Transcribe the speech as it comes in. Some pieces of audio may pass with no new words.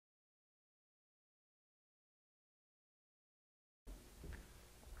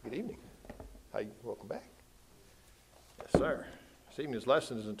Good evening. Hi, welcome back. Yes, sir. This evening's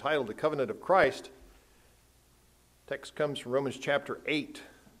lesson is entitled The Covenant of Christ. Text comes from Romans chapter 8,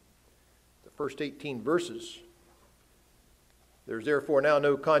 the first 18 verses. There's therefore now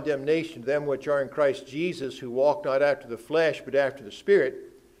no condemnation to them which are in Christ Jesus, who walk not after the flesh, but after the Spirit.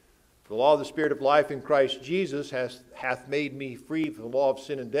 For the law of the Spirit of life in Christ Jesus hath made me free from the law of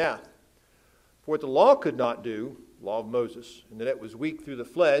sin and death. For what the law could not do, law of Moses, and that it was weak through the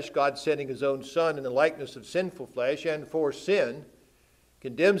flesh, God sending his own Son in the likeness of sinful flesh, and for sin,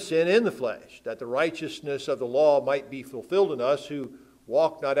 condemned sin in the flesh, that the righteousness of the law might be fulfilled in us, who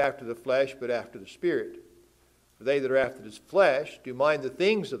walk not after the flesh, but after the Spirit. For they that are after the flesh do mind the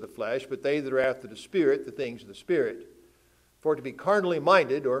things of the flesh, but they that are after the Spirit, the things of the Spirit. For to be carnally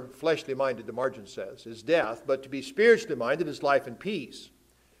minded, or fleshly minded, the margin says, is death, but to be spiritually minded is life and peace.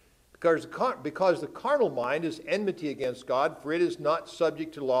 Because the carnal mind is enmity against God, for it is not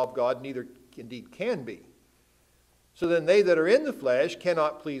subject to the law of God, neither indeed can be. So then they that are in the flesh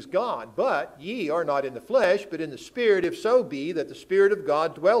cannot please God. But ye are not in the flesh, but in the Spirit, if so be that the Spirit of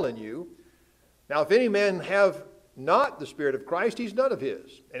God dwell in you. Now if any man have not the Spirit of Christ, he is none of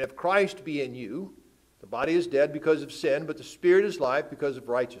his. And if Christ be in you, the body is dead because of sin, but the Spirit is life because of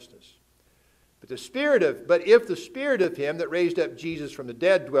righteousness. But if the Spirit of him that raised up Jesus from the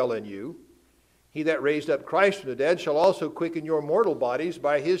dead dwell in you, he that raised up Christ from the dead shall also quicken your mortal bodies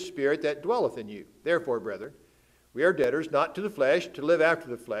by his Spirit that dwelleth in you. Therefore, brethren, we are debtors not to the flesh, to live after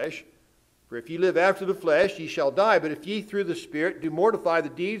the flesh. For if ye live after the flesh, ye shall die. But if ye through the Spirit do mortify the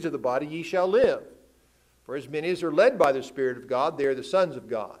deeds of the body, ye shall live. For as many as are led by the Spirit of God, they are the sons of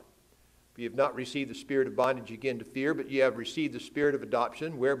God. For ye have not received the spirit of bondage again to fear, but ye have received the Spirit of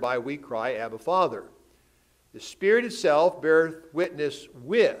adoption, whereby we cry, Abba, Father. The Spirit itself beareth witness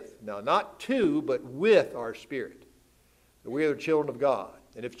with, now not to, but with our spirit, that we are the children of God.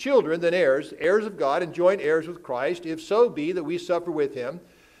 And if children, then heirs, heirs of God, and joint heirs with Christ, if so be that we suffer with him,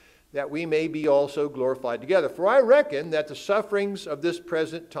 that we may be also glorified together. For I reckon that the sufferings of this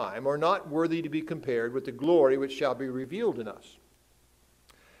present time are not worthy to be compared with the glory which shall be revealed in us.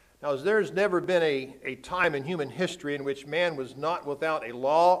 Now, as there's never been a time in human history in which man was not without a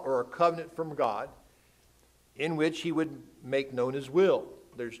law or a covenant from God in which he would make known his will.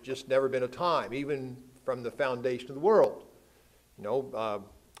 There's just never been a time, even from the foundation of the world.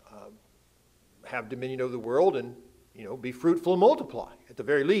 Have dominion over the world and, be fruitful and multiply, at the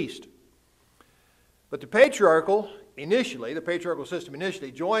very least. But the patriarchal system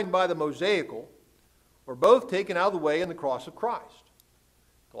initially, joined by the Mosaical, were both taken out of the way in the cross of Christ.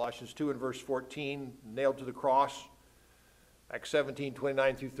 Colossians 2 and verse 14, nailed to the cross. Acts 17,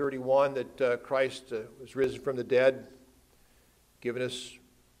 29 through 31, that Christ was risen from the dead, giving us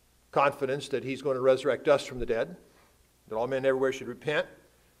confidence that he's going to resurrect us from the dead, that all men everywhere should repent.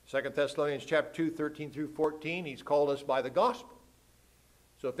 2 Thessalonians chapter 2, 13 through 14, he's called us by the gospel.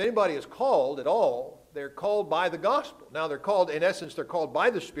 So if anybody is called at all, they're called by the gospel. Now they're called by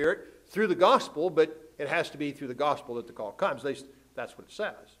the Spirit through the gospel, but it has to be through the gospel that the call comes. At least that's what it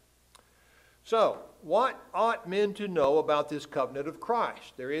says. So, what ought men to know about this covenant of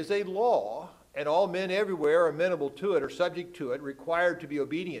Christ? There is a law, and all men everywhere are amenable to it, or subject to it, required to be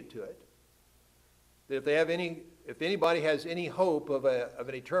obedient to it. That if anybody has any hope of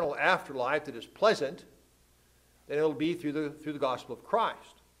an eternal afterlife that is pleasant, then it'll be through the gospel of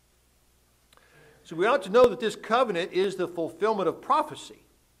Christ. So we ought to know that this covenant is the fulfillment of prophecy,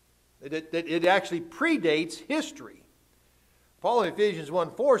 that it actually predates history. Paul in Ephesians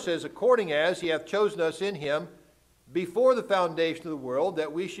 1:4 says, according as he hath chosen us in him before the foundation of the world,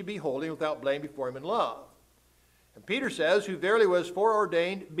 that we should be holy and without blame before him in love. And Peter says, who verily was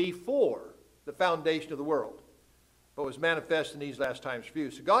foreordained before the foundation of the world, but was manifest in these last times for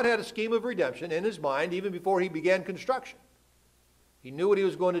you. So God had a scheme of redemption in his mind even before he began construction. He knew what he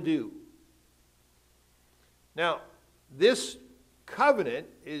was going to do. Now, this covenant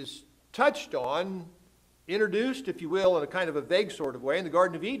is touched on, introduced, if you will, in a kind of a vague sort of way in the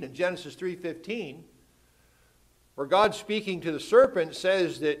Garden of Eden in Genesis 3:15, where God speaking to the serpent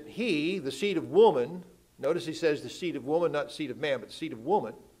says that he, the seed of woman, notice he says the seed of woman, not the seed of man, but the seed of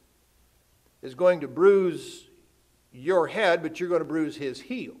woman, is going to bruise your head, but you're going to bruise his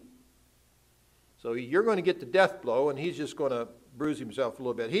heel. So you're going to get the death blow, and he's just going to bruise himself a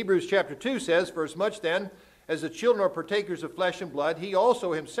little bit. Hebrews chapter 2 says, for as much then as the children are partakers of flesh and blood, he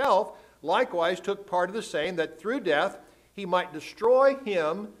also himself likewise took part of the same, that through death he might destroy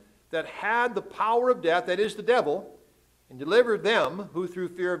him that had the power of death, that is the devil, and deliver them who through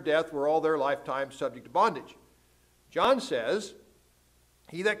fear of death were all their lifetime subject to bondage. John says,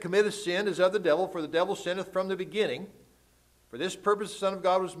 he that committeth sin is of the devil, for the devil sinneth from the beginning. For this purpose the Son of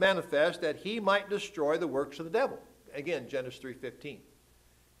God was manifest, that he might destroy the works of the devil. Again, Genesis 3:15.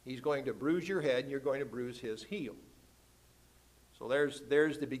 He's going to bruise your head, and you're going to bruise his heel. So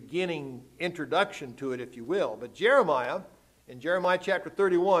there's the beginning introduction to it, if you will. But Jeremiah, in Jeremiah chapter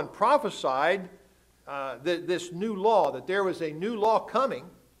 31, prophesied this new law, that there was a new law coming.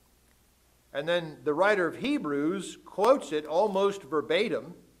 And then the writer of Hebrews quotes it almost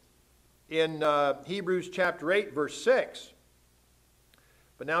verbatim in Hebrews chapter 8, verse 6.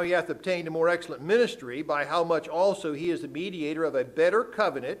 But now he hath obtained a more excellent ministry, by how much also he is the mediator of a better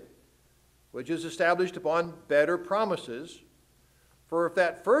covenant, which is established upon better promises. For if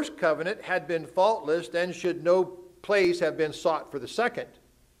that first covenant had been faultless, then should no place have been sought for the second.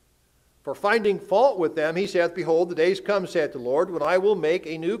 For finding fault with them, he saith, Behold, the days come, saith the Lord, when I will make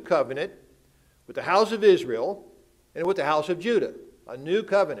a new covenant with the house of Israel and with the house of Judah. A new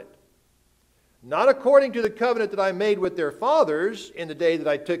covenant. Not according to the covenant that I made with their fathers in the day that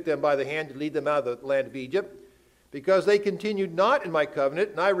I took them by the hand to lead them out of the land of Egypt, because they continued not in my covenant,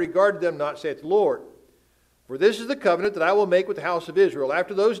 and I regarded them not, saith the Lord. For this is the covenant that I will make with the house of Israel.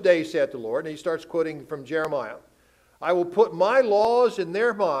 After those days, saith the Lord, and he starts quoting from Jeremiah, I will put my laws in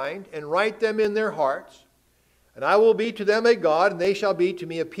their mind and write them in their hearts, and I will be to them a God, and they shall be to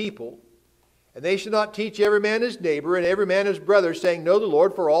me a people. And they shall not teach every man his neighbor and every man his brother, saying, Know the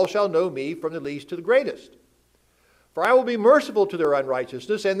Lord, for all shall know me, from the least to the greatest. For I will be merciful to their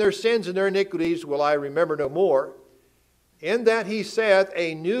unrighteousness, and their sins and their iniquities will I remember no more. In that he saith,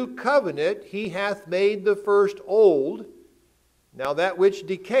 A new covenant he hath made the first old. Now that which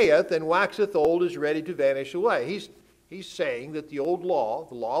decayeth and waxeth old is ready to vanish away. He's saying that the old law,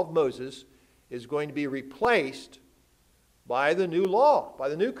 the law of Moses, is going to be replaced by the new law, by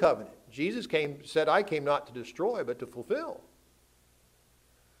the new covenant. Jesus said, I came not to destroy, but to fulfill.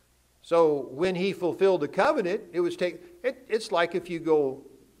 So when he fulfilled the covenant, it's like if you go,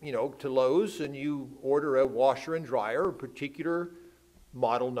 to Lowe's and you order a washer and dryer, a particular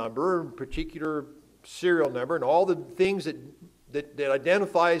model number, a particular serial number, and all the things that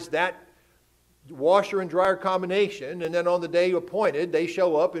identifies that washer and dryer combination, and then on the day appointed, they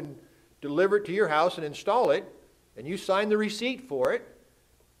show up and deliver it to your house and install it, and you sign the receipt for it.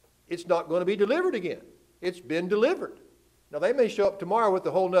 It's not going to be delivered again. It's been delivered. Now, they may show up tomorrow with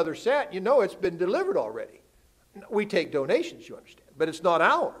a whole nother set. It's been delivered already. We take donations, you understand, but it's not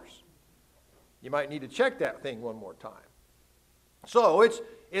ours. You might need to check that thing one more time. So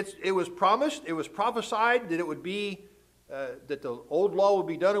it was promised, it was prophesied that it would be, that the old law would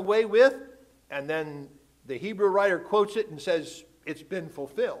be done away with, and then the Hebrew writer quotes it and says it's been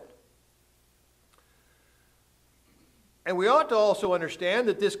fulfilled. And we ought to also understand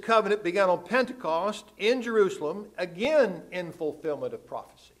that this covenant began on Pentecost in Jerusalem, again in fulfillment of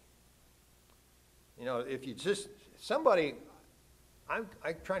prophecy. If you just, somebody, I'm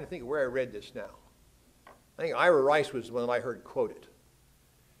trying to think of where I read this now. I think Ira Rice was the one I heard quote it.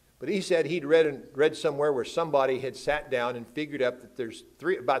 But he said he'd read somewhere where somebody had sat down and figured out that there's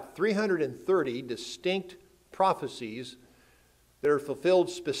about 330 distinct prophecies that are fulfilled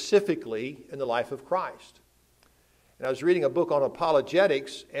specifically in the life of Christ. And I was reading a book on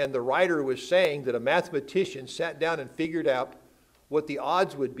apologetics, and the writer was saying that a mathematician sat down and figured out what the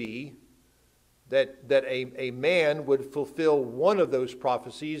odds would be that a man would fulfill one of those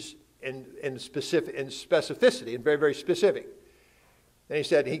prophecies in specificity, and very, very specific. Then he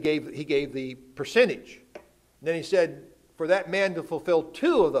said he gave the percentage. And then he said for that man to fulfill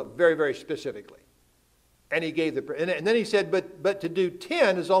two of them very, very specifically. And he gave and then he said, but to do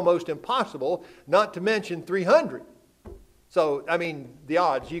 10 is almost impossible, not to mention 300. So, the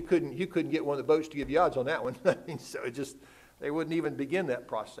odds, you couldn't get one of the boats to give you odds on that one. So they wouldn't even begin that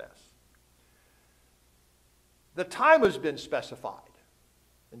process. The time has been specified.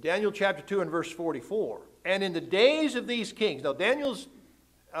 In Daniel chapter 2 and verse 44, and in the days of these kings. Now, Daniel's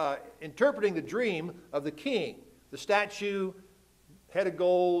interpreting the dream of the king, the statue, head of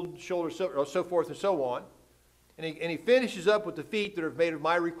gold, shoulder of silver, so forth and so on. And he finishes up with the feet that are made of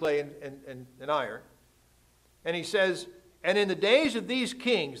miry clay and iron. And he says, and in the days of these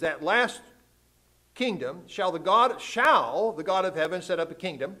kings, that last kingdom, shall the God of heaven set up a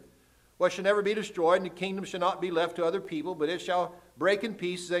kingdom, which shall never be destroyed, and the kingdom shall not be left to other people, but it shall break in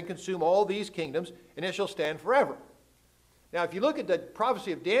pieces and consume all these kingdoms, and it shall stand forever. Now, if you look at the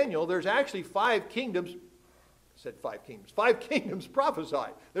prophecy of Daniel, there's actually 5 kingdoms. I said 5 kingdoms. 5 kingdoms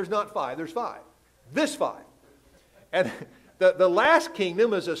prophesied. There's not 5, there's 5. This 5. And the last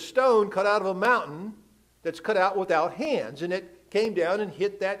kingdom is a stone cut out of a mountain that's cut out without hands, and it came down and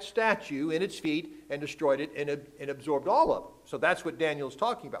hit that statue in its feet and destroyed it and absorbed all of it. So that's what Daniel's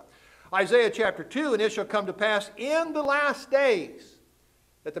talking about. Isaiah chapter 2, and it shall come to pass in the last days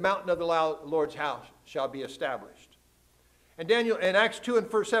that the mountain of the Lord's house shall be established. And Daniel, in Acts 2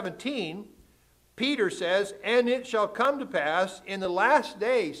 and verse 17, Peter says, and it shall come to pass in the last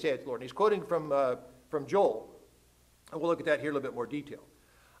days, saith the Lord. And he's quoting from Joel. And we'll look at that here in a little bit more detail.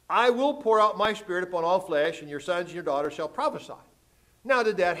 I will pour out my spirit upon all flesh, and your sons and your daughters shall prophesy. Now,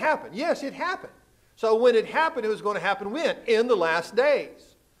 did that happen? Yes, it happened. So when it happened, it was going to happen when? In the last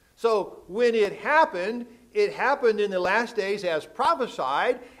days. So when it happened in the last days as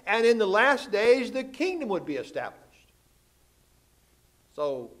prophesied, and in the last days the kingdom would be established.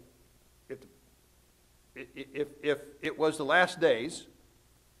 So if it was the last days,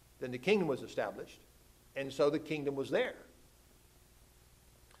 then the kingdom was established, and so the kingdom was there.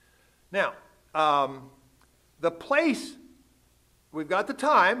 Now, the place, we've got the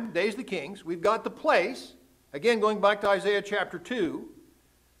time, days of the kings, we've got the place, again going back to Isaiah chapter 2,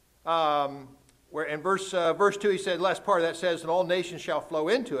 where in verse 2 he said, the last part of that says, and all nations shall flow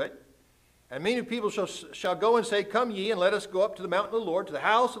into it, and many people shall go and say, come ye, and let us go up to the mountain of the Lord, to the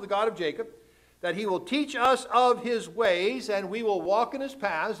house of the God of Jacob, that he will teach us of his ways, and we will walk in his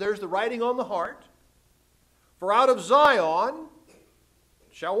paths. There's the writing on the heart. For out of Zion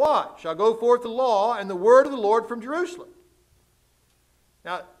shall what? Shall go forth the law and the word of the Lord from Jerusalem.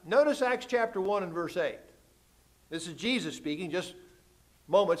 Now, notice Acts chapter 1 and verse 8. This is Jesus speaking just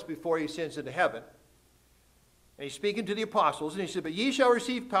moments before he ascends into heaven. And he's speaking to the apostles, and he said, but ye shall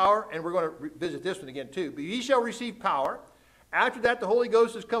receive power, and we're going to revisit this one again too, but ye shall receive power. After that the Holy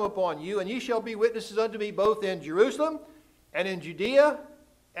Ghost has come upon you, and ye shall be witnesses unto me both in Jerusalem, and in Judea,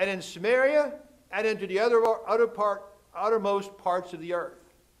 and in Samaria, and into the uttermost parts of the earth.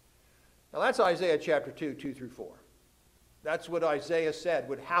 Now that's Isaiah chapter 2, 2 through 4. That's what Isaiah said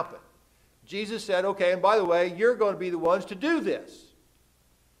would happen. Jesus said, okay, and by the way, you're going to be the ones to do this.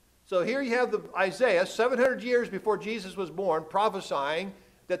 So here you have Isaiah, 700 years before Jesus was born, prophesying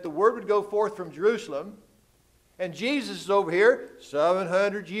that the word would go forth from Jerusalem. And Jesus is over here,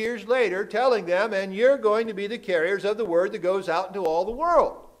 700 years later, telling them, and you're going to be the carriers of the word that goes out into all the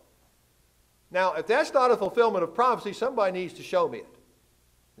world. Now, if that's not a fulfillment of prophecy, somebody needs to show me it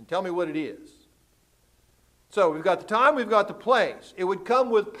and tell me what it is. So we've got the time, we've got the place. It would come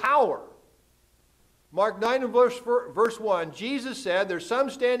with power. Mark 9 and verse 1, Jesus said, there's some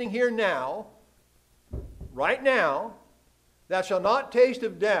standing here now, right now, that shall not taste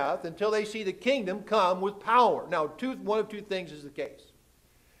of death until they see the kingdom come with power. Now, one of two things is the case.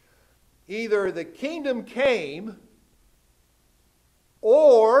 Either the kingdom came,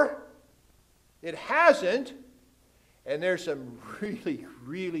 or it hasn't, and there's some really,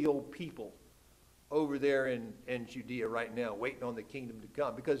 really old people over there in Judea right now waiting on the kingdom to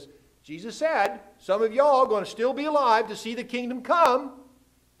come. Because Jesus said, some of y'all are going to still be alive to see the kingdom come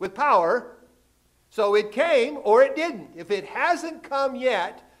with power. So it came or it didn't. If it hasn't come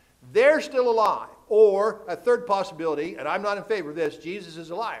yet, they're still alive. Or a third possibility, and I'm not in favor of this, Jesus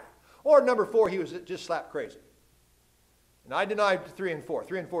is a liar. Or number 4, he was just slap crazy. And I denied 3 and 4.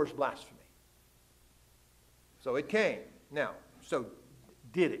 3 and 4 is blasphemy. So it came. Now, so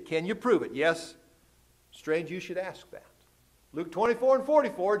did it? Can you prove it? Yes. Strange you should ask that. Luke 24 and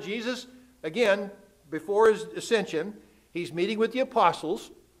 44, Jesus, again, before his ascension, he's meeting with the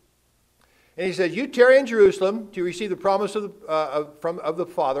apostles. And he says, you tarry in Jerusalem to receive the promise of the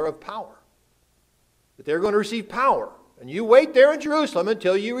Father of power. That they're going to receive power. And you wait there in Jerusalem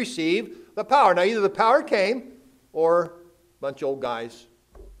until you receive the power. Now, either the power came or a bunch of old guys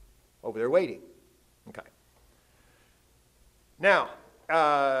over there waiting. Okay. Now,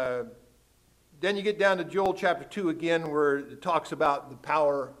 then you get down to Joel chapter 2 again, where it talks about the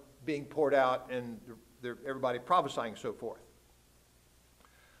power being poured out and everybody prophesying and so forth.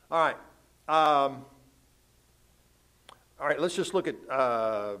 All right. All right, let's just look at...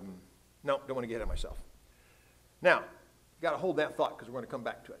 no, don't want to get ahead of myself. Now, you've got to hold that thought because we're going to come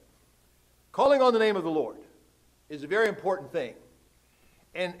back to it. Calling on the name of the Lord is a very important thing.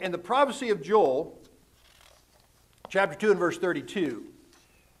 And the prophecy of Joel, chapter 2 and verse 32,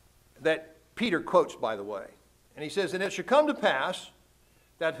 that Peter quotes, by the way. And he says, and it shall come to pass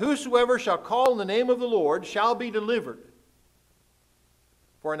that whosoever shall call on the name of the Lord shall be delivered.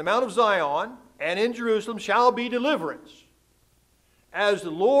 For in the Mount of Zion and in Jerusalem shall be deliverance, as the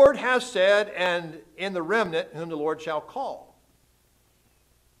Lord has said, and in the remnant whom the Lord shall call.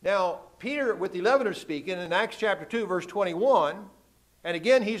 Now, Peter with the 11 are speaking in Acts chapter 2, verse 21, and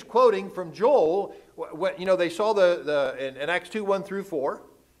again he's quoting from Joel. You know, they saw in Acts 2, 1 through 4.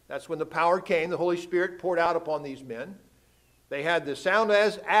 That's when the power came. The Holy Spirit poured out upon these men. They had the sound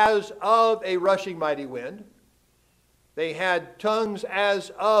as of a rushing mighty wind. They had tongues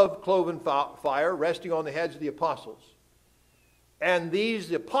as of cloven fire resting on the heads of the apostles. And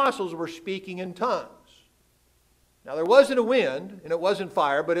the apostles were speaking in tongues. Now there wasn't a wind and it wasn't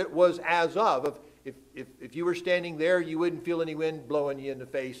fire, but it was as of. If you were standing there, you wouldn't feel any wind blowing you in the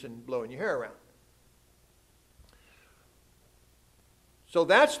face and blowing your hair around. So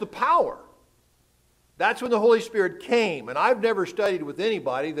that's the power. That's when the Holy Spirit came. And I've never studied with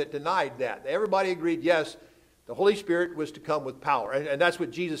anybody that denied that. Everybody agreed, yes, the Holy Spirit was to come with power. And that's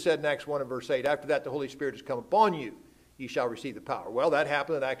what Jesus said in Acts 1 and verse 8. After that, the Holy Spirit has come upon you. You shall receive the power. Well, that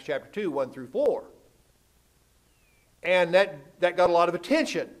happened in Acts chapter 2, 1 through 4. And that got a lot of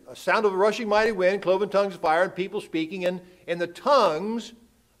attention. A sound of a rushing mighty wind, cloven tongues of fire, and people speaking in the tongues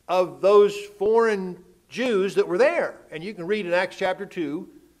of those foreign Jews that were there. And you can read in Acts chapter 2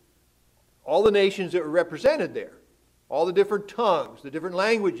 all the nations that were represented there. All the different tongues, the different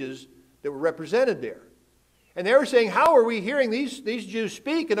languages that were represented there. And they were saying, how are we hearing these Jews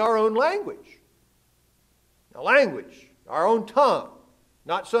speak in our own language? Now, language, our own tongue,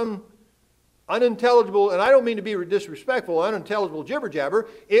 not some unintelligible, and I don't mean to be disrespectful, unintelligible jibber-jabber.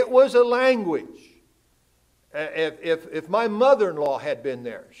 It was a language. If my mother-in-law had been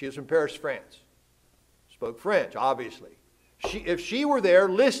there, she was from Paris, France, spoke French, obviously. If she were there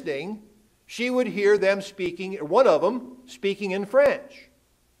listening, she would hear them speaking, or one of them speaking in French.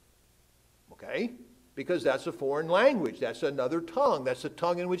 Okay? Because that's a foreign language. That's another tongue. That's the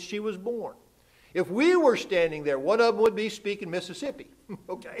tongue in which she was born. If we were standing there, one of them would be speaking Mississippi.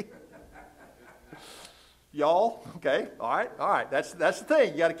 Okay? Y'all? Okay? All right. That's the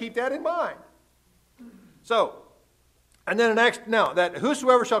thing. You got to keep that in mind. So, and then in Acts, now, that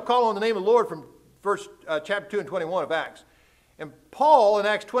whosoever shall call on the name of the Lord from chapter 2 and 21 of Acts. And Paul in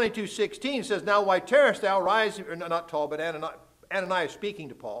Acts 22:16 says, now why tarriest thou, rise, or not Paul, but Ananias speaking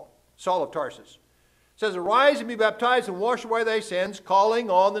to Paul, Saul of Tarsus, says, arise and be baptized and wash away thy sins, calling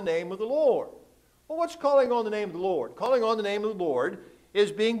on the name of the Lord. Well, what's calling on the name of the Lord? Calling on the name of the Lord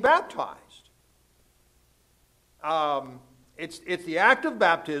is being baptized. It's the act of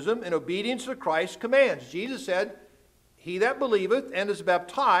baptism in obedience to Christ's commands. Jesus said, he that believeth and is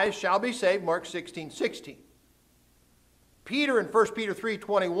baptized shall be saved, Mark 16:16. Peter in 1 Peter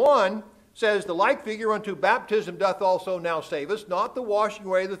 3:21 says, the like figure unto baptism doth also now save us, not the washing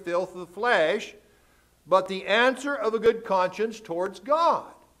away the filth of the flesh, but the answer of a good conscience towards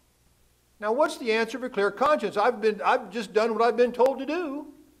God. Now, what's the answer of a clear conscience? I've just done what I've been told to do.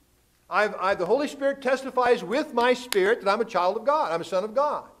 The Holy Spirit testifies with my spirit that I'm a child of God. I'm a son of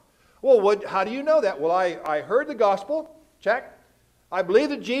God. Well, how do you know that? Well, I heard the gospel. Check. I believe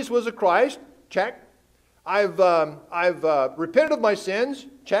that Jesus was the Christ. Check. I've repented of my sins.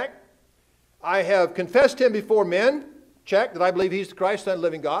 Check. I have confessed him before men. Check. That I believe he's the Christ, Son of the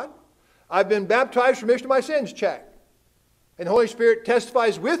living God. I've been baptized for remission of my sins. Check. And the Holy Spirit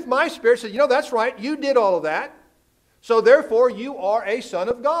testifies with my spirit, says, that's right, you did all of that. So therefore, you are a son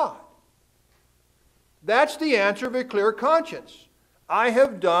of God. That's the answer of a clear conscience. I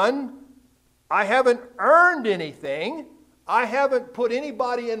haven't earned anything. I haven't put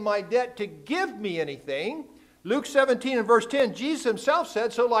anybody in my debt to give me anything. Luke 17 and verse 10, Jesus himself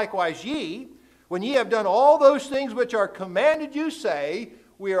said, so likewise ye, when ye have done all those things which are commanded you, say,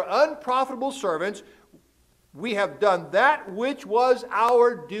 we are unprofitable servants. We have done that which was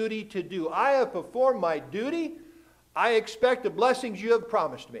our duty to do. I have performed my duty. I expect the blessings you have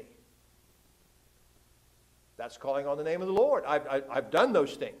promised me. That's calling on the name of the Lord. I've done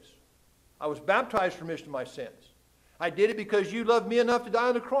those things. I was baptized for remission of my sins. I did it because you loved me enough to die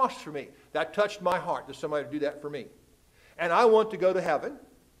on the cross for me. That touched my heart that somebody would do that for me. And I want to go to heaven.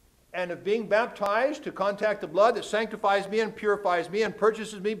 And of being baptized to contact the blood that sanctifies me and purifies me and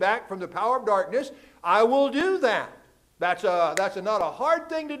purchases me back from the power of darkness, I will do that. That's not a hard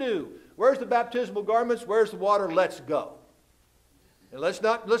thing to do. Where's the baptismal garments? Where's the water? Let's go. And let's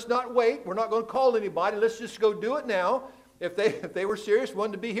not wait. We're not going to call anybody. Let's just go do it now. If they were serious,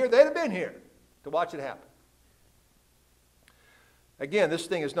 wanted to be here, they'd have been here to watch it happen. Again, this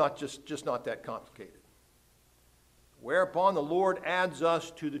thing is not just not that complicated. Whereupon the Lord adds us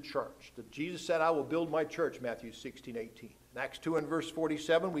to the church. Jesus said, I will build my church, Matthew 16:18. In Acts 2 and verse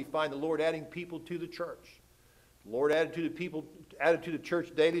 47, we find the Lord adding people to the church. The Lord added to the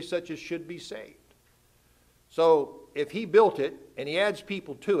church daily such as should be saved. So if he built it and he adds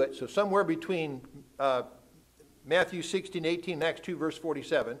people to it, so somewhere between Matthew 16:18 and Acts 2 verse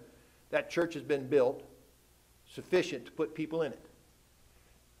 47, that church has been built sufficient to put people in it.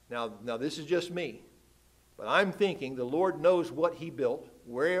 Now this is just me. But I'm thinking the Lord knows what he built,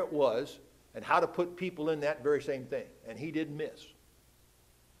 where it was, and how to put people in that very same thing. And he didn't miss.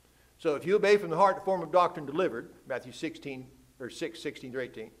 So if you obey from the heart the form of doctrine delivered, Matthew 16, or 6, 16 through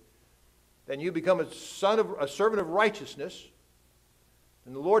 18, then you become a servant of righteousness,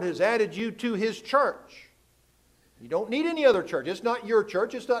 and the Lord has added you to His church. You don't need any other church. It's not your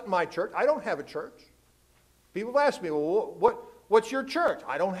church. It's not my church. I don't have a church. People have asked me, well, what's your church?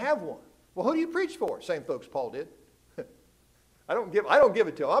 I don't have one. Well, who do you preach for? Same folks Paul did. I don't give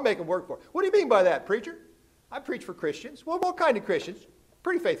it to them. I make them work for it. What do you mean by that, preacher? I preach for Christians. Well, what kind of Christians?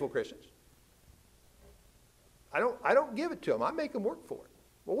 Pretty faithful Christians. I don't give it to them. I make them work for it.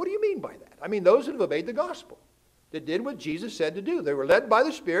 Well, what do you mean by that? I mean those that have obeyed the gospel, that did what Jesus said to do. They were led by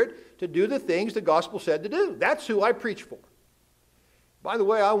the Spirit to do the things the gospel said to do. That's who I preach for. By the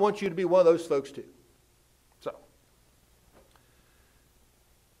way, I want you to be one of those folks too.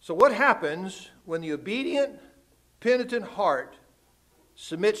 So what happens when the obedient, penitent heart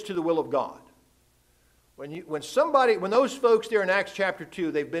submits to the will of God? When those folks there in Acts chapter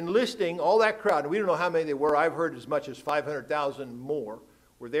 2, they've been listing all that crowd, and we don't know how many they were. I've heard as much as 500,000 more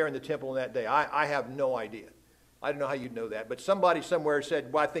were there in the temple on that day. I have no idea. I don't know how you'd know that, but somebody somewhere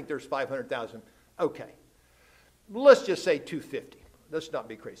said, well, I think there's 500,000. Okay. Let's just say 250. Let's not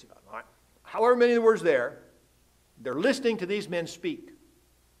be crazy about it. All right. However many there was there, they're listening to these men speak.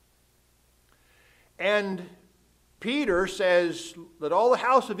 And Peter says, let all the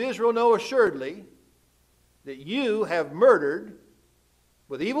house of Israel know assuredly that you have murdered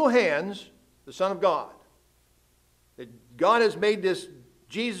with evil hands the Son of God. That God has made this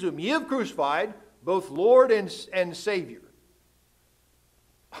Jesus whom you have crucified both Lord and Savior.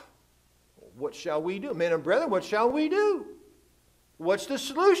 What shall we do? Men and brethren, what shall we do? What's the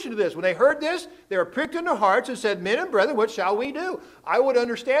solution to this? When they heard this, they were pricked in their hearts and said, men and brethren, what shall we do? I would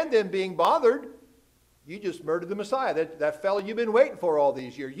understand them being bothered. You just murdered the Messiah, that fellow you've been waiting for all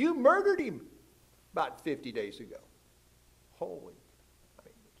these years. You murdered him about 50 days ago. Holy,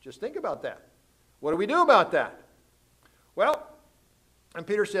 just think about that. What do we do about that? Well, and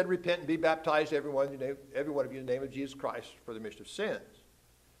Peter said, repent and be baptized, every one of you in the name of Jesus Christ for the remission of sins.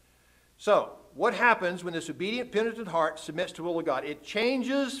 So, what happens when this obedient, penitent heart submits to the will of God? It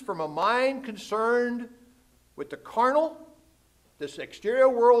changes from a mind concerned with the carnal, this exterior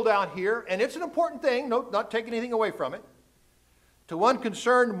world out here, and it's an important thing, not taking anything away from it, to one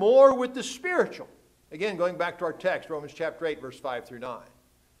concerned more with the spiritual. Again, going back to our text, Romans chapter 8, verse 5 through 9.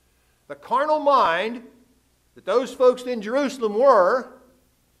 The carnal mind that those folks in Jerusalem were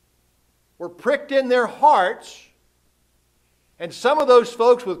pricked in their hearts, and some of those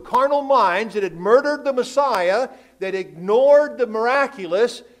folks with carnal minds that had murdered the Messiah, that ignored the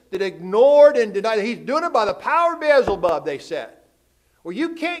miraculous, that ignored and denied. He's doing it by the power of Beelzebub, they said. Well,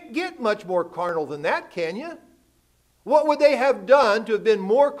 you can't get much more carnal than that, can you? What would they have done to have been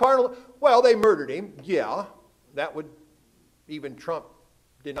more carnal? Well, they murdered him. Yeah, that would even trump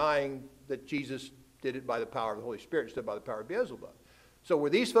denying that Jesus did it by the power of the Holy Spirit instead of by the power of Beelzebub. So were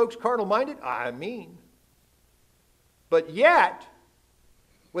these folks carnal-minded? I mean. But yet,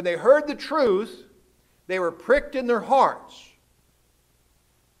 when they heard the truth, they were pricked in their hearts.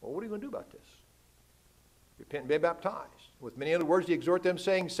 Well, what are you going to do about this? Repent and be baptized. With many other words, he exhort them,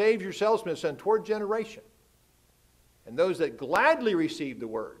 saying, save yourselves from this untoward generation. And those that gladly received the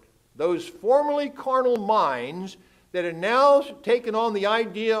word, those formerly carnal minds that had now taken on the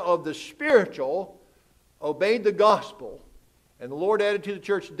idea of the spiritual, obeyed the gospel, and the Lord added to the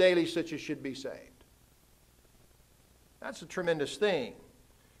church daily such as should be saved. That's a tremendous thing.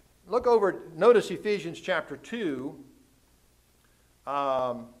 Look over, notice Ephesians chapter 2,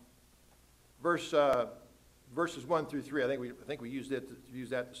 verses 1 through 3. I think we used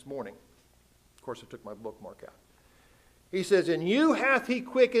that this morning. Of course, I took my bookmark out. He says, and you hath he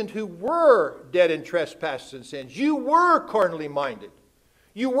quickened who were dead in trespasses and sins. You were carnally minded.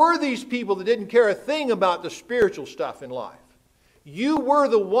 You were these people that didn't care a thing about the spiritual stuff in life. You were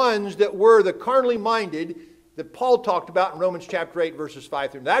the ones that were the carnally minded that Paul talked about in Romans chapter 8, verses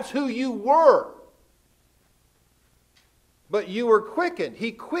 5 through 9. That's who you were. But you were quickened.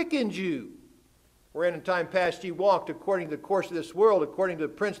 He quickened you. Wherein in time past ye walked according to the course of this world, according to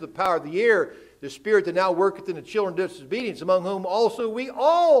the prince of the power of the air, the spirit that now worketh in the children of disobedience, among whom also we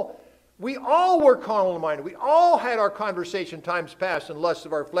all were carnal minded. We all had our conversation times past in lusts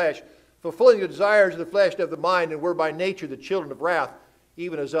of our flesh, fulfilling the desires of the flesh and of the mind, and were by nature the children of wrath,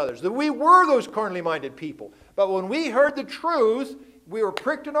 even as others. That we were those carnally minded people. But when we heard the truth, we were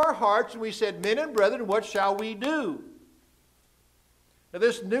pricked in our hearts, and we said, men and brethren, what shall we do? Now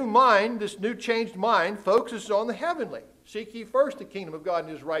this new mind, this new changed mind, focuses on the heavenly. Seek ye first the kingdom of God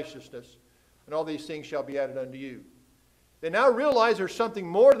and his righteousness, and all these things shall be added unto you. They now realize there's something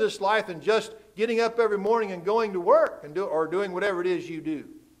more to this life than just getting up every morning and going to work or doing whatever it is you do.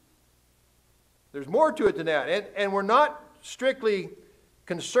 There's more to it than that. And we're not strictly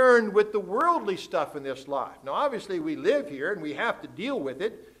concerned with the worldly stuff in this life. Now, obviously, we live here and we have to deal with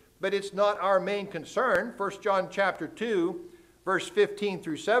it, but it's not our main concern. 1 John chapter 2, verse 15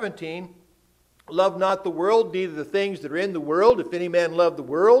 through 17, love not the world, neither the things that are in the world. If any man love the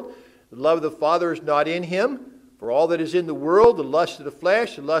world, the love of the Father is not in him. For all that is in the world, the lust of the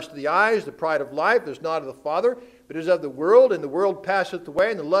flesh, the lust of the eyes, the pride of life, is not of the Father, but is of the world, and the world passeth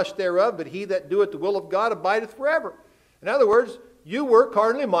away, and the lust thereof, but he that doeth the will of God abideth forever. In other words, you were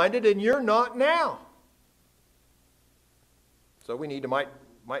carnally minded, and you're not now. So we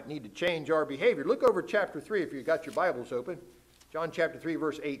might need to change our behavior. Look over chapter 3 if you've got your Bibles open. John chapter 3,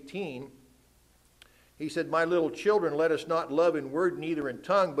 verse 18. He said, my little children, let us not love in word, neither in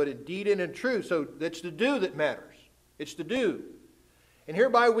tongue, but in deed and in truth. So it's the do that matters. It's the do. And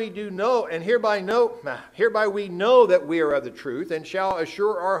hereby we know that we are of the truth, and shall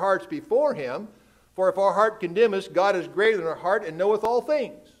assure our hearts before him. For if our heart condemn us, God is greater than our heart, and knoweth all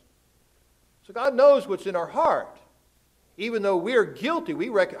things. So God knows what's in our heart. Even though we are guilty, we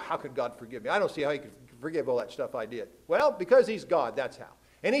reckon, how could God forgive me? I don't see how he could forgive all that stuff I did. Well, because he's God, that's how.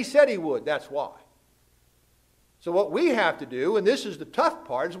 And he said he would, that's why. So what we have to do, and this is the tough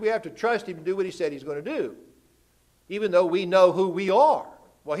part, is we have to trust him to do what he said he's going to do. Even though we know who we are.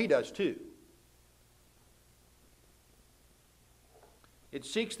 Well, he does too. It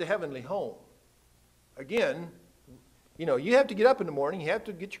seeks the heavenly home. Again, you have to get up in the morning, you have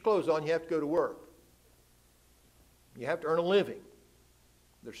to get your clothes on, you have to go to work. You have to earn a living.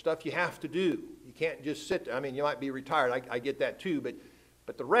 There's stuff you have to do. You can't just sit there. I mean, you might be retired. I get that too,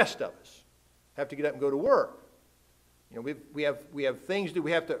 but the rest of us have to get up and go to work. We have things that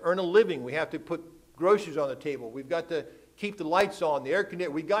we have to earn a living. We have to put groceries on the table. We've got to keep the lights on, the air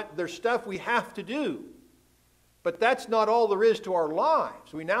conditioner. There's stuff we have to do. But that's not all there is to our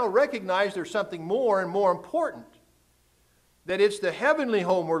lives. We now recognize there's something more and more important. That it's the heavenly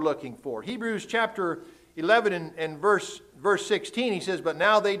home we're looking for. Hebrews chapter 11 and verse 16, he says, but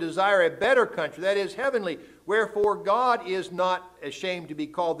now they desire a better country, that is heavenly. Wherefore God is not ashamed to be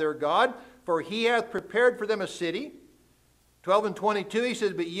called their God, for he hath prepared for them a city. 12 and 22, he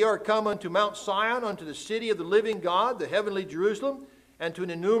says, but ye are come unto Mount Sion, unto the city of the living God, the heavenly Jerusalem, and to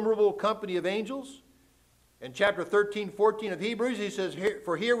an innumerable company of angels. In chapter 13, 14 of Hebrews, he says,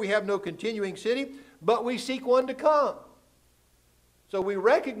 for here we have no continuing city, but we seek one to come. So we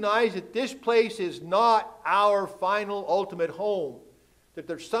recognize that this place is not our final, ultimate home, that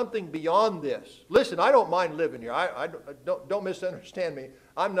there's something beyond this. Listen, I don't mind living here. Don't misunderstand me.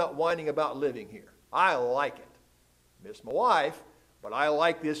 I'm not whining about living here. I like it. Miss my wife, but I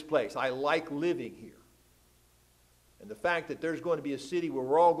like this place. I like living here. And the fact that there's going to be a city where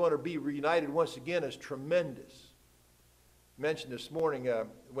we're all going to be reunited once again is tremendous. I mentioned this morning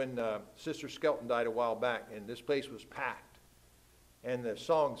when Sister Skelton died a while back, and this place was packed. And the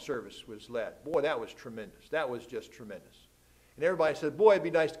song service was led. Boy, that was tremendous. That was just tremendous. And everybody said, boy, it'd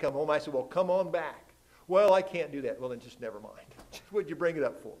be nice to come home. I said, well, come on back. Well, I can't do that. Well, then just never mind. What'd you bring it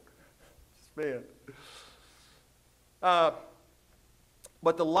up for? Man.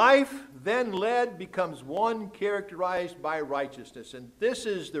 But the life then led becomes one characterized by righteousness. And this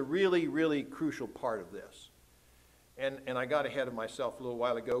is the really, really crucial part of this. And I got ahead of myself a little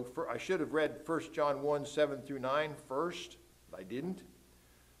while ago. I should have read 1 John 1, 7 through 9 first, but I didn't.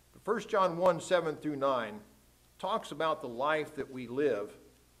 But 1 John 1, 7 through 9 talks about the life that we live.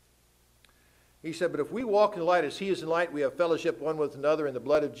 He said, but if we walk in the light as he is in light, we have fellowship one with another, and the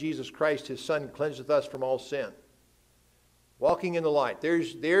blood of Jesus Christ, his Son, cleanseth us from all sin. Walking in the light.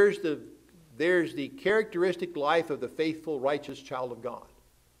 There's the characteristic life of the faithful, righteous child of God.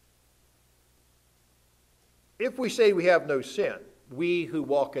 If we say we have no sin, we who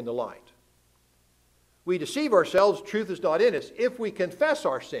walk in the light, we deceive ourselves, truth is not in us. If we confess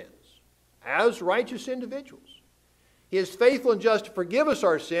our sins as righteous individuals, he is faithful and just to forgive us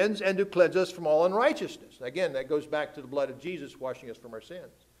our sins and to cleanse us from all unrighteousness. Again, that goes back to the blood of Jesus washing us from our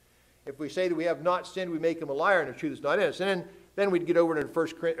sins. If we say that we have not sinned, we make him a liar, and the truth is not in us. And then we'd get over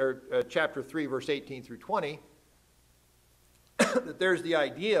to chapter 3, verse 18 through 20, that there's the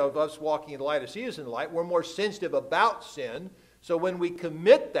idea of us walking in the light as he is in the light. We're more sensitive about sin. So when we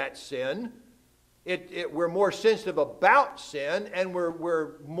commit that sin, we're more sensitive about sin, and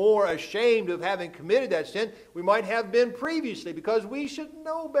we're more ashamed of having committed that sin we might have been previously, because we should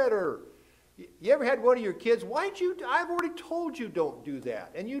know better. You ever had one of your kids, I've already told you don't do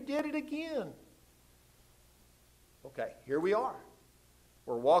that, and you did it again. Okay, here we are.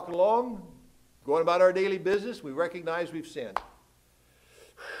 We're walking along, going about our daily business. We recognize we've sinned.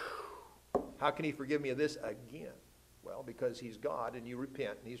 How can he forgive me of this again? Well, because he's God, and you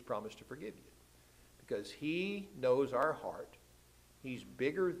repent, and he's promised to forgive you. because He knows our heart. He's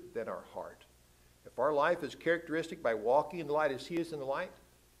bigger than our heart. If our life is characteristic by walking in the light as He is in the light,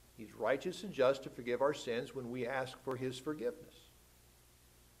 He's righteous and just to forgive our sins when we ask for His forgiveness.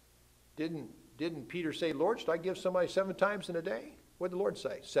 Didn't Peter say, Lord, should I give somebody 7 times in a day? What did the Lord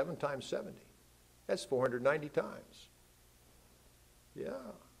say? 7 times 70. That's 490 times. Yeah,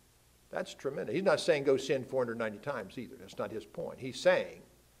 that's tremendous. He's not saying go sin 490 times either. That's not His point. He's saying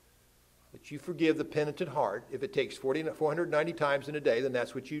that you forgive the penitent heart. If it takes 490 times in a day, then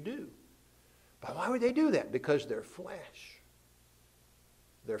that's what you do. But why would they do that? Because they're flesh.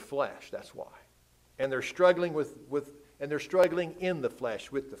 They're flesh, that's why. And they're struggling they're struggling in the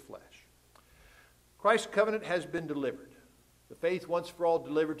flesh, with the flesh. Christ's covenant has been delivered. The faith once for all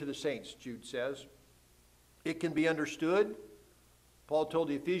delivered to the saints, Jude says. It can be understood. Paul told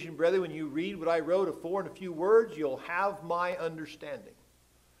the Ephesian brethren, when you read what I wrote afore in a few words, you'll have my understanding.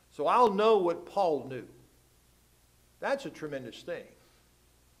 So I'll know what Paul knew. That's a tremendous thing.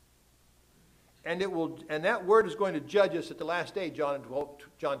 And that word is going to judge us at the last day, John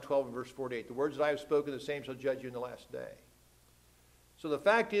 12 and verse 48. The words that I have spoken, the same shall judge you in the last day. So the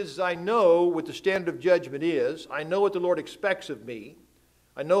fact is, I know what the standard of judgment is. I know what the Lord expects of me.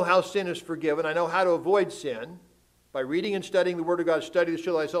 I know how sin is forgiven. I know how to avoid sin by reading and studying the Word of God. Study to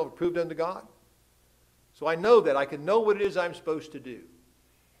show thyself approved unto God. So I know that. I can know what it is I'm supposed to do.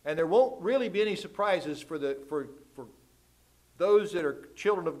 And there won't really be any surprises for those that are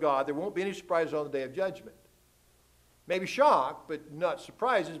children of God. There won't be any surprises on the day of judgment. Maybe shock, but not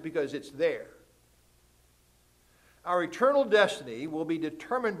surprises because it's there. Our eternal destiny will be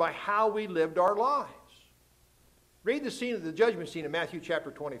determined by how we lived our lives. Read the judgment scene in Matthew chapter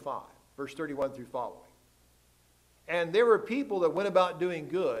 25, verse 31 through following. And there were people that went about doing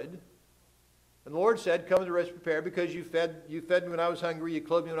good. And the Lord said, come to the rest prepared, because you fed me when I was hungry, you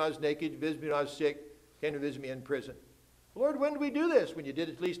clothed me when I was naked, you visited me when I was sick, came to visit me in prison. Lord, when did we do this? When you did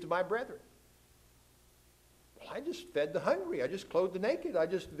it least to my brethren. Well, I just fed the hungry. I just clothed the naked. I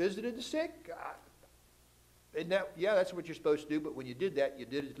just visited the sick. Yeah, that's what you're supposed to do, but when you did that, you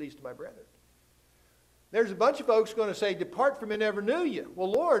did it least to my brethren. There's a bunch of folks going to say, depart from me, never knew you.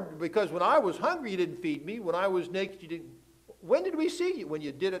 Well, Lord, because when I was hungry, you didn't feed me. When I was naked, you didn't. When did we see you? When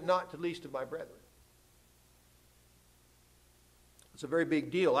you did it not to the least of my brethren. It's a very big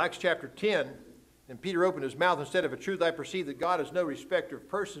deal. Acts chapter 10, and Peter opened his mouth and said, of a truth I perceive that God is no respecter of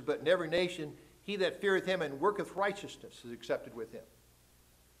persons, but in every nation he that feareth him and worketh righteousness is accepted with him.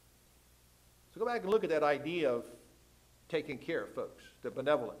 So go back and look at that idea of taking care of folks, the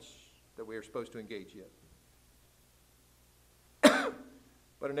benevolence that we are supposed to engage in.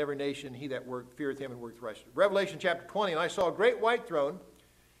 But in every nation he that feareth him and worketh righteousness. Revelation chapter 20, and I saw a great white throne,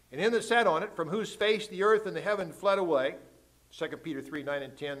 and him that sat on it, from whose face the earth and the heaven fled away. 2 Peter 3, 9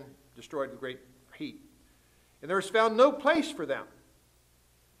 and 10, destroyed with great heat. And there was found no place for them,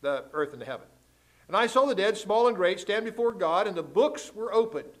 the earth and the heaven. And I saw the dead, small and great, stand before God, and the books were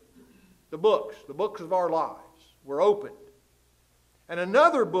opened. The books of our lives were opened. And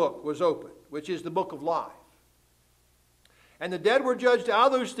another book was opened, which is the book of life. And the dead were judged out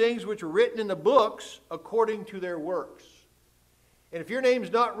of those things which were written in the books according to their works. And if your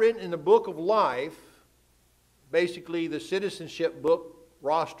name's not written in the book of life, basically the citizenship book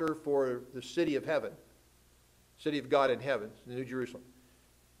roster for the city of heaven, city of God in heaven, the New Jerusalem,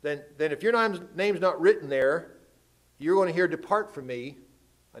 then if your name's not written there, you're going to hear, depart from me,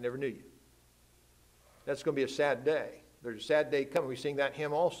 I never knew you. That's going to be a sad day. There's a sad day coming. We sing that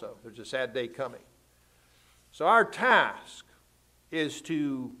hymn also. There's a sad day coming. So our task is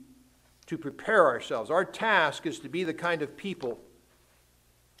to prepare ourselves. Our task is to be the kind of people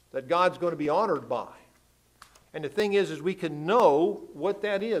that God's going to be honored by. And the thing is we can know what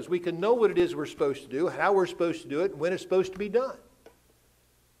that is. We can know what it is we're supposed to do, how we're supposed to do it, and when it's supposed to be done.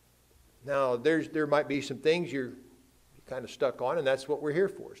 Now, there might be some things you're kind of stuck on, and that's what we're here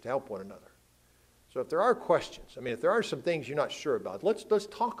for, is to help one another. So if there are questions, if there are some things you're not sure about, let's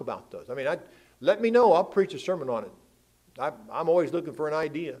talk about those. Let me know. I'll preach a sermon on it. I'm always looking for an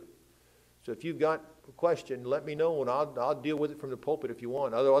idea. So if you've got a question, let me know, and I'll deal with it from the pulpit if you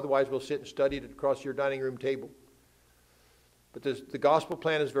want. Otherwise, we'll sit and study it across your dining room table. But the gospel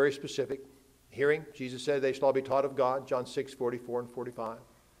plan is very specific. Hearing, Jesus said they shall all be taught of God, John 6, 44 and 45.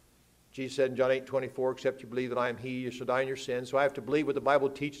 Jesus said in John 8, 24, except you believe that I am he, you shall die in your sins. So I have to believe what the Bible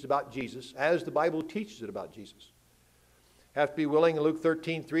teaches about Jesus, as the Bible teaches it about Jesus. I have to be willing in Luke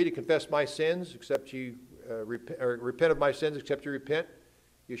 13, 3 to confess my sins, except you repent of my sins, except you repent.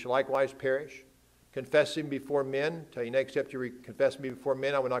 You shall likewise perish. Confess him before men. Tell you next, except you confess me before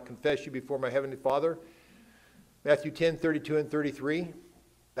men, I will not confess you before my heavenly Father. Matthew 10, 32 and 33.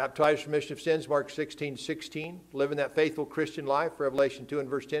 Baptized for remission of sins, Mark 16:16. Living that faithful Christian life, Revelation 2 and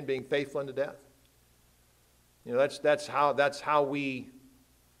verse 10, being faithful unto death. You know, that's how we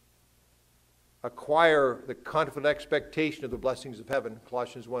acquire the confident expectation of the blessings of heaven,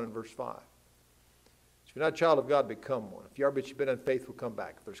 Colossians 1 and verse 5. If you're not a child of God, become one. If you are, but you've been unfaithful, come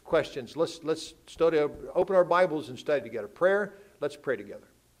back. If there's questions, let's study, open our Bibles and study together. Prayer, let's pray together.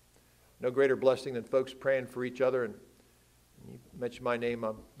 No greater blessing than folks praying for each other. And you mention my name,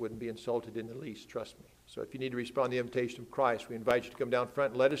 I wouldn't be insulted in the least, trust me. So if you need to respond to the invitation of Christ, we invite you to come down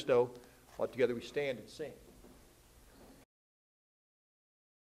front and let us know while together we stand and sing.